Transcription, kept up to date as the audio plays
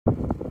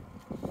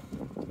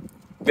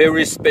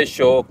very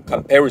special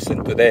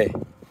comparison today.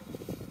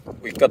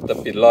 We got the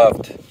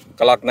beloved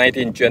Glock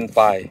 19 Gen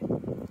 5.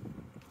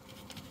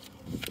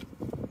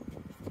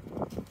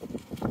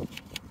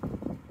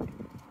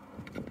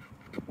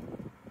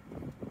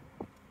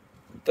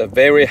 The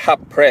very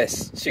hot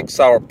press SIG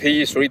Sauer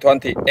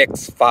p3200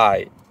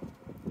 Xfive.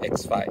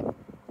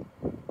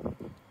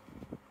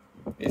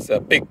 It's a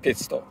big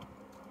pistol,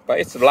 but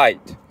it's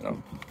light, you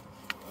know.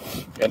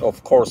 And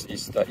of course,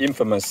 it's the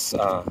infamous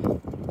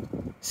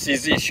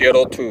SIG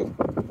Shadow 2.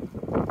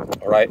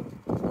 All right.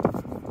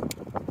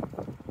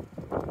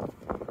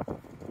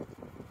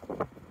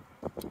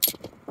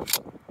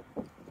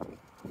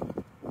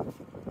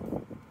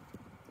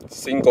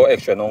 Single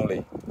action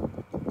only.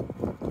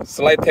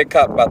 Slight take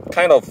cut, but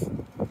kind of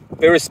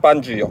very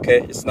spongy,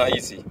 okay? It's not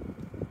easy.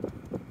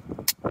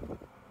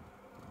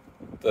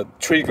 The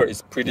trigger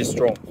is pretty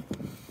strong.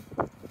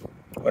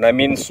 When I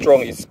mean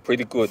strong, it's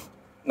pretty good.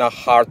 Not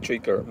hard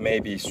trigger,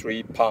 maybe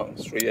 3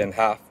 pounds,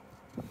 3.5.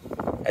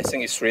 I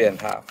think it's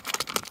 3.5.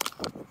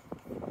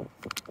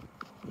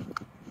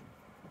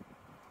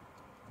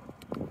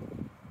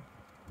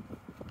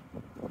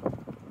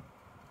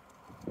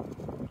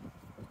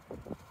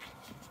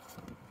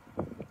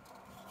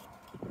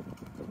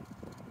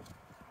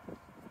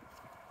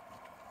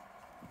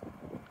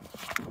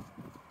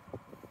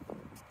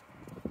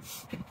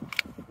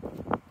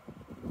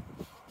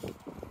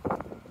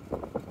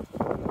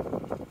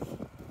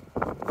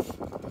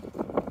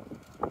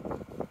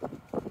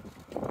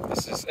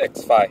 This is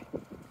Xfive.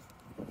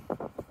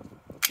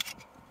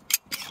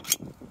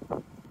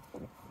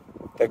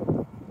 The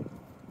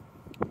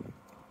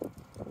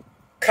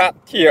cut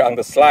here on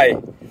the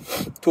slide,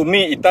 to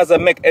me it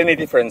doesn't make any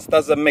difference,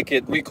 doesn't make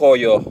it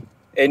recoil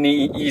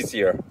any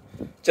easier,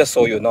 just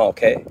so you know,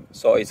 okay?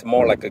 So it's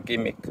more like a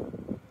gimmick.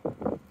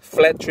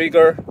 Flat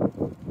trigger,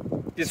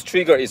 this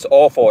trigger is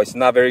awful, it's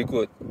not very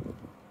good.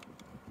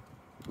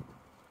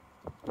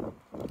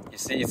 You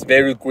see, it's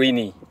very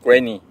grainy.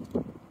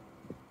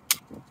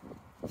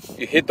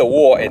 You hit the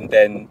wall and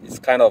then it's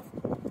kind of,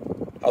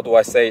 how do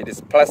I say it?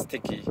 It's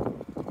plasticky.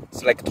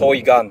 It's like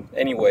toy gun.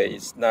 Anyway,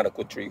 it's not a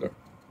good trigger.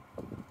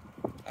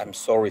 I'm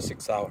sorry,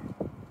 SIG Sauer.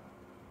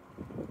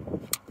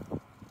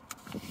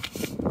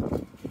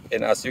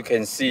 And as you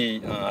can see,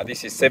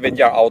 this is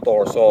 7-yard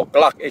outdoor, so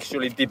Glock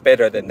actually did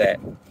better than that.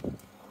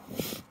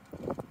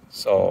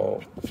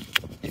 So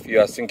if you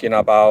are thinking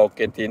about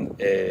getting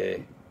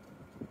a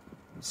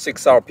SIG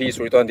Sauer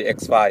p3200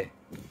 Xfive,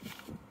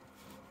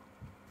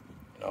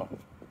 you know,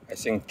 I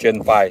think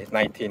Gen 5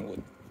 19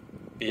 would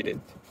beat it.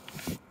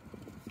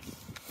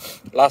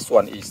 Last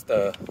one is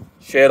the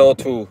Shadow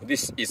 2.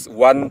 This is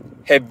one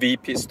heavy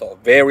pistol,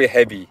 very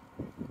heavy.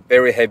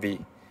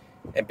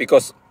 And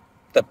because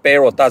the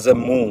barrel doesn't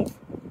move,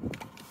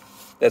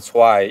 that's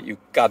why you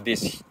got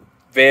this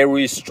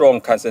very strong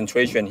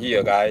concentration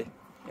here, guys.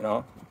 You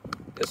know,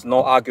 there's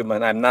no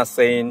argument. I'm not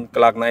saying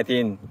Glock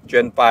 19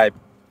 Gen 5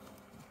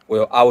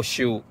 will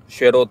outshoot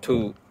Shadow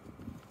 2.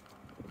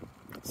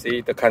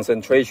 See, the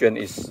concentration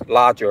is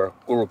larger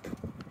group.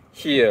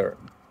 Here,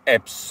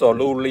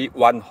 absolutely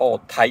one whole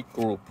tight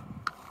group.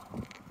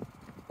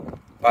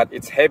 But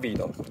it's heavy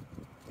though,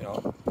 you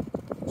know.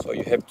 So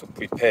you have to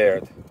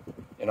prepare,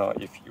 you know,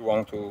 if you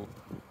want to.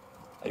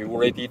 Are you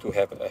ready to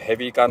have a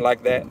heavy gun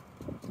like that?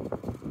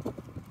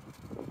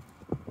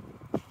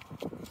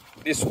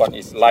 This one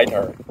is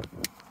lighter,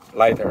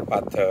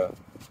 but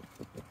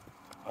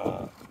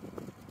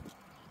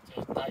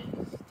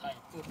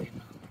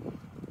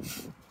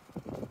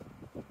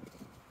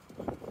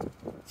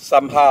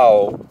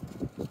somehow,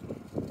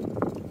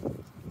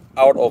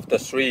 out of the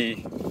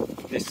three,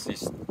 this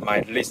is my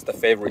least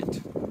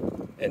favorite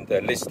and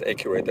the least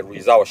accurate. The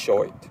results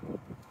show it.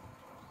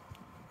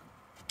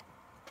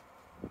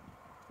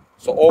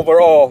 So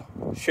overall,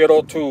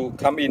 Shadow 2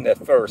 come in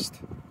at first,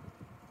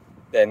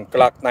 then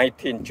Glock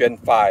 19 Gen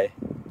 5.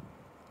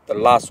 The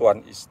last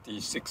one is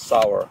the SIG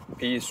Sauer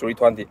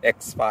p3200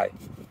 Xfive.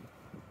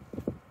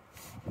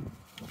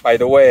 By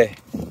the way,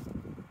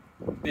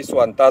 this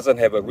one doesn't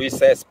have a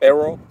recessed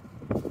barrel.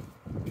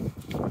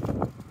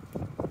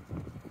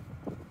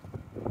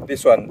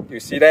 This one, you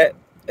see that?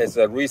 It's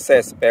a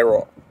recessed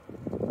barrel.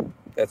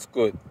 That's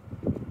good.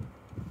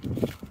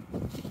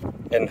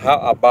 And how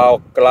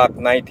about Glock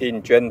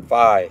 19 Gen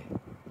 5?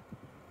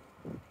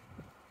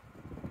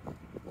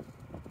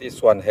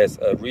 This one has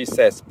a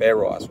recessed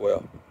barrel as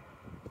well.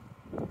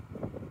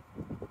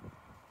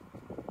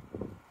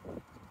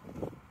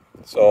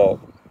 So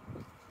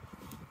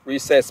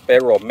recessed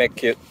barrel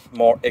make it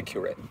more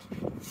accurate.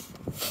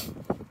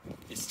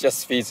 It's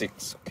just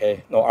physics,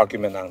 okay? No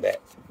argument on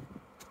that.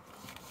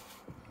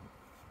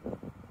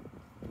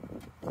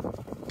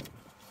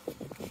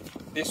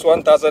 This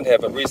one doesn't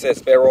have a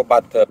recessed barrel,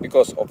 but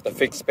because of the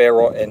fixed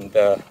barrel and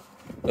the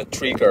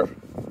trigger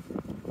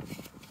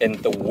and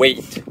the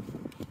weight,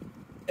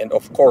 and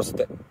of course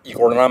the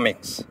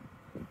ergonomics,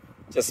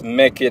 just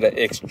make it an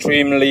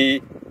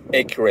extremely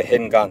accurate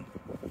handgun.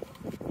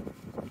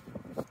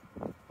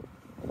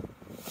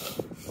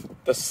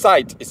 The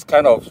sight is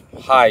kind of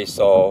high,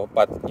 so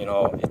but you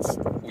know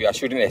we are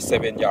shooting at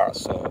 7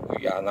 yards, so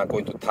we are not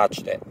going to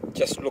touch that.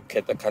 Just look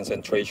at the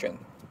concentration.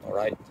 All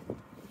right.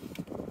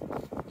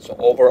 So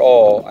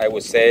overall, I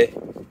would say,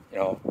 you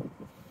know,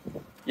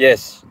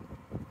 yes,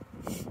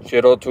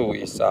 Shadow 2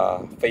 is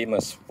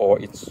famous for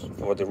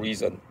the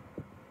reason.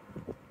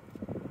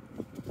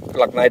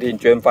 Glock 19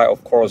 Gen 5,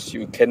 of course,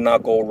 you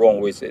cannot go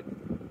wrong with it.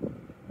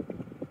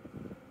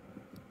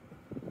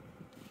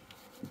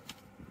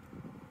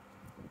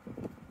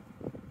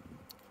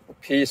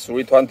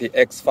 P3200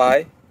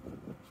 Xfive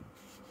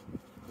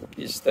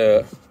is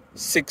the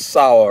SIG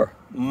Sauer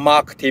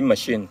marketing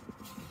machine.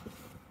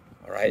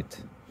 All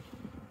right.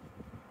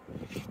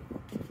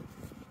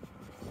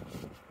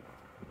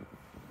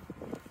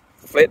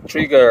 Flat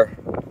trigger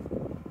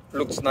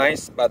looks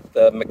nice, but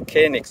the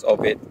mechanics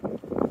of it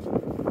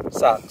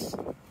sucks.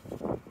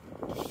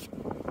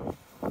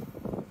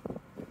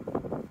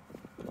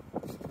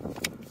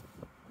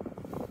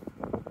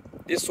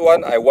 This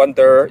one, I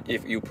wonder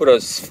if you put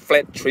a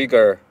flat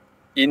trigger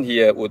in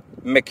here would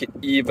make it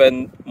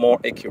even more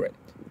accurate.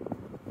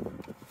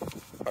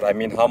 But I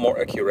mean, how more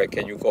accurate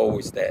can you go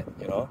with that,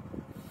 you know?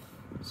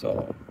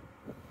 So,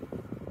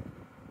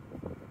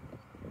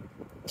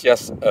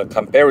 just a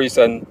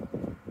comparison,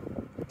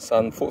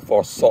 some food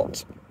for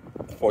thought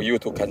for you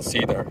to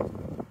consider.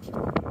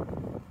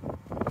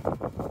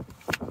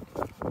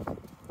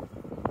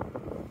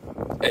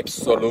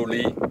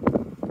 Absolutely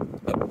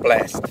a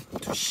blast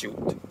to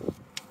shoot.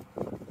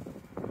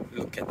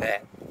 Look at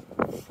that.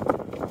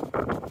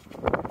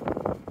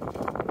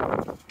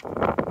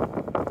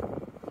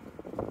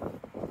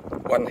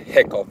 One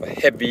heck of a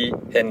heavy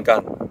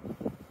handgun.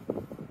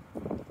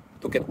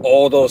 Look at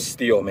all those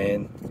steel,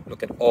 man.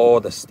 Look at all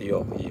the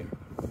steel here.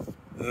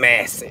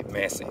 Massive,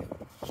 massive.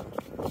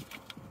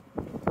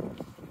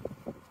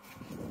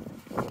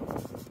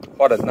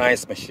 What a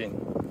nice machine.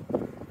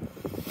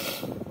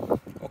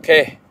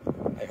 Okay,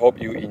 I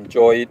hope you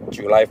enjoyed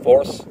July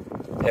 4th.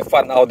 Have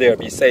fun out there,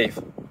 be safe.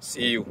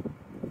 See you.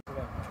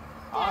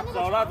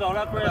 走了走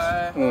了，贵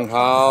了。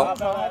好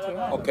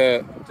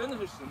 ，OK。真的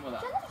是实木的。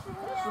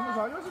实木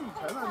船就是以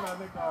前人的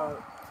那个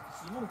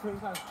实木推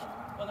扇船。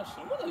哇，那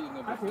实木的应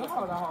该还挺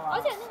好的，好吧？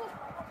而且那个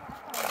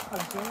很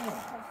深很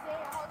C，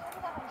 然后东西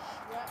它很实。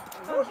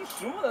如果是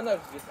实木的，那是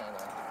值钱的。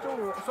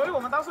所以我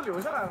们当时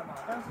留下来了嘛，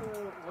但是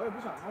我也不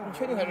想弄。你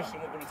确定它是实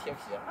木，不是贴皮？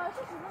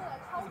是实木的，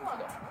敲过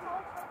的，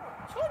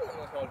敲你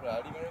能敲出来？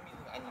里面人名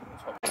字按你能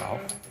敲。好。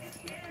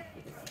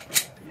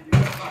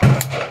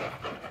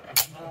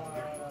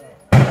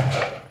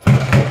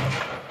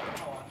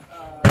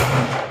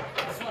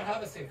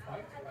Have a safe,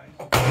 right?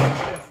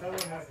 Yes, that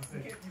one has a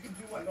safe. You can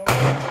do what?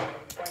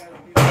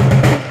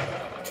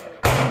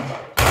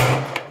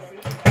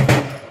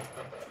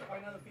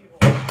 Find other people.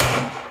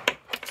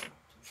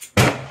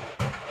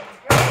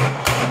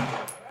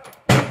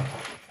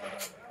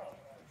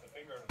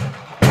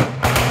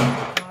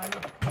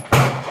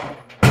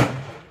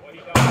 What he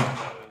does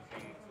is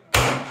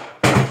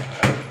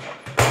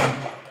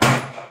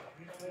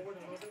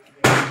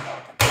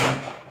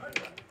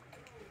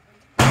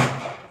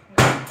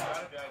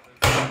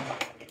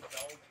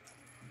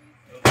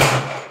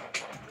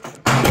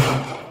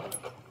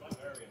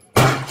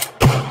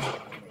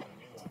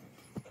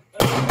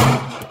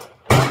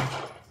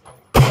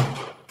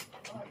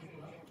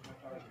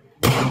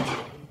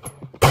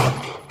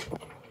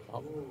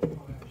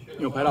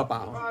有拍到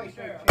8哦。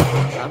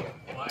啊？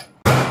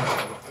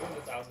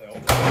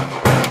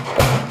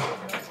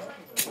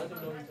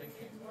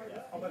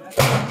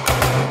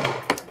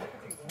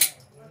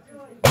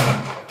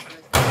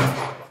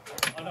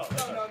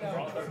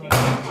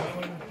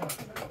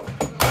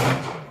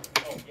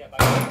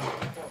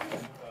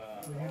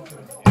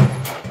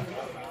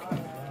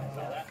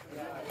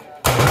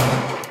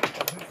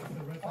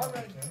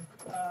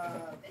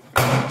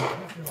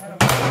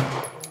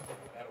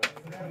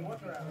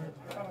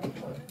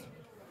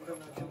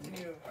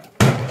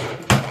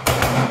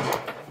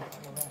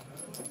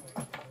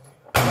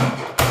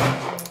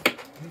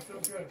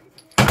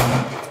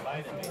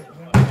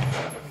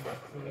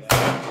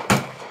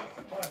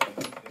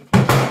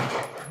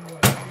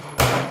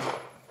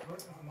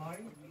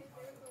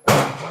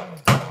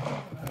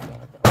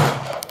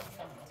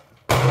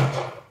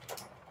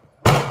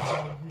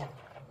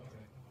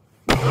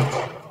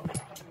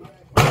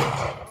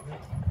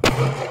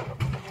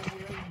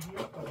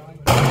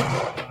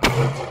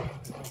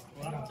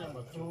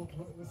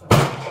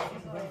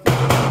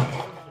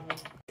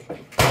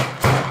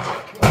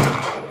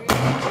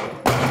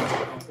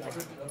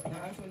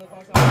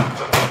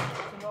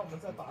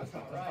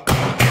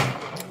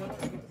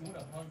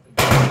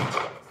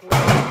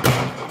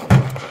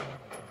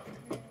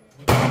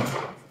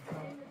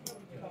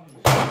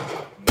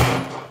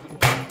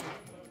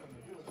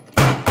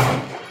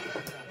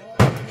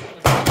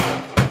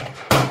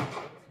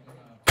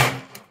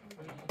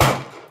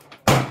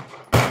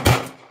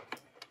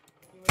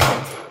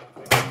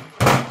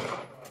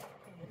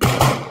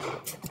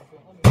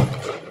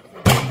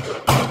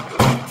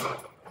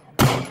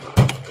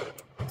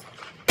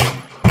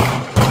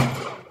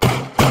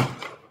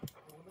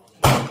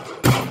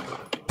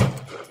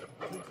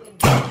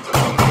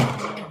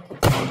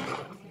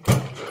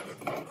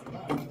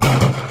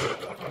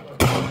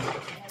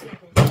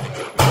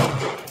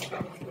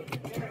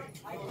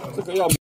这个要